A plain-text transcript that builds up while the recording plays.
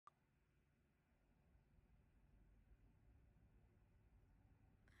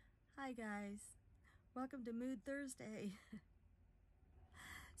Hi guys, welcome to Mood Thursday.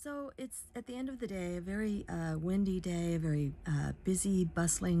 So it's at the end of the day, a very windy day, a very busy,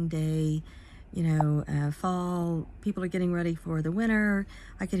 bustling day. Fall, people are getting ready for the winter.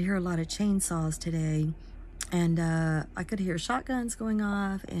 I could hear a lot of chainsaws today, and I could hear shotguns going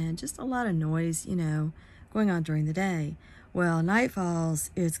off and just a lot of noise, going on during the day. Well, night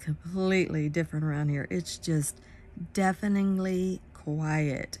falls, it's completely different around here. It's just deafeningly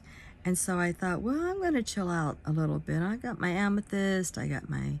quiet. And so I thought, well, I'm going to chill out a little bit. I got my amethyst, I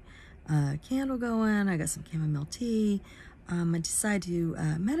got my candle going, I got some chamomile tea. I decided to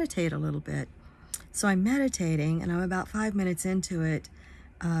meditate a little bit. So I'm meditating, and I'm about 5 minutes into it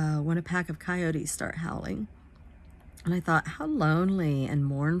when a pack of coyotes start howling. And I thought, how lonely and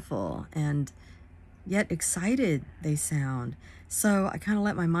mournful and yet excited they sound. So I kind of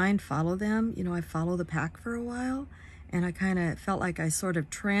let my mind follow them. I follow the pack for a while, and I kind of felt like I sort of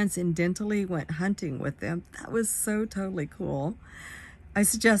transcendentally went hunting with them. That was so totally cool. I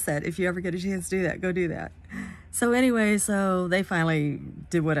suggest that if you ever get a chance to do that, go do that. So anyway, so they finally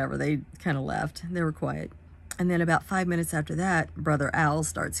did whatever. They kind of left. They were quiet. And then about 5 minutes after that, Brother Owl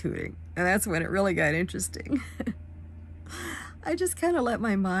starts hooting. And that's when it really got interesting. I just kind of let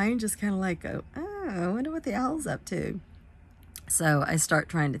my mind just kind of like go, oh, I wonder what the owl's up to. So I start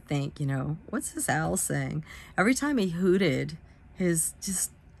trying to think, what's this owl saying? Every time he hooted, his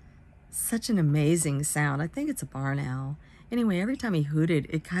just such an amazing sound. I think it's a barn owl. Anyway, every time he hooted,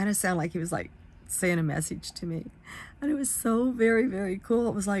 it kind of sounded like he was like saying a message to me. And it was so very, very cool.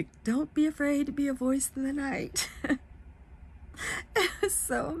 It was like, don't be afraid to be a voice in the night. It was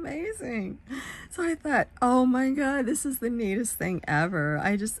so amazing. So I thought, oh my God, this is the neatest thing ever.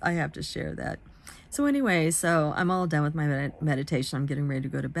 I have to share that. So anyway, so I'm all done with my meditation. I'm getting ready to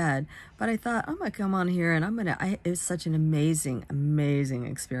go to bed. But I thought, I'm going to come on here and it was such an amazing, amazing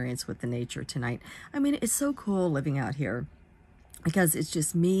experience with the nature tonight. I mean, it's so cool living out here because it's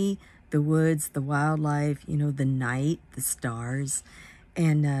just me, the woods, the wildlife, the night, the stars,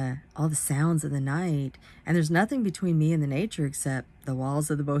 and all the sounds of the night. And there's nothing between me and the nature except the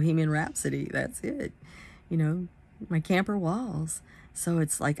walls of the Bohemian Rhapsody. That's it. My camper walls. So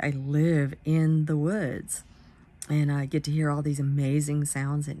it's like I live in the woods, and I get to hear all these amazing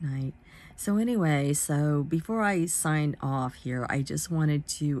sounds at night. So anyway, so before I sign off here, I just wanted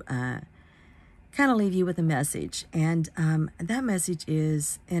to kind of leave you with a message. And that message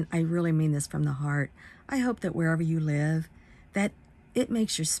is, and I really mean this from the heart, I hope that wherever you live, that it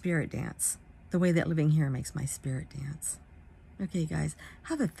makes your spirit dance the way that living here makes my spirit dance. Okay, guys,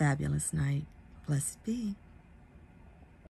 have a fabulous night. Blessed be.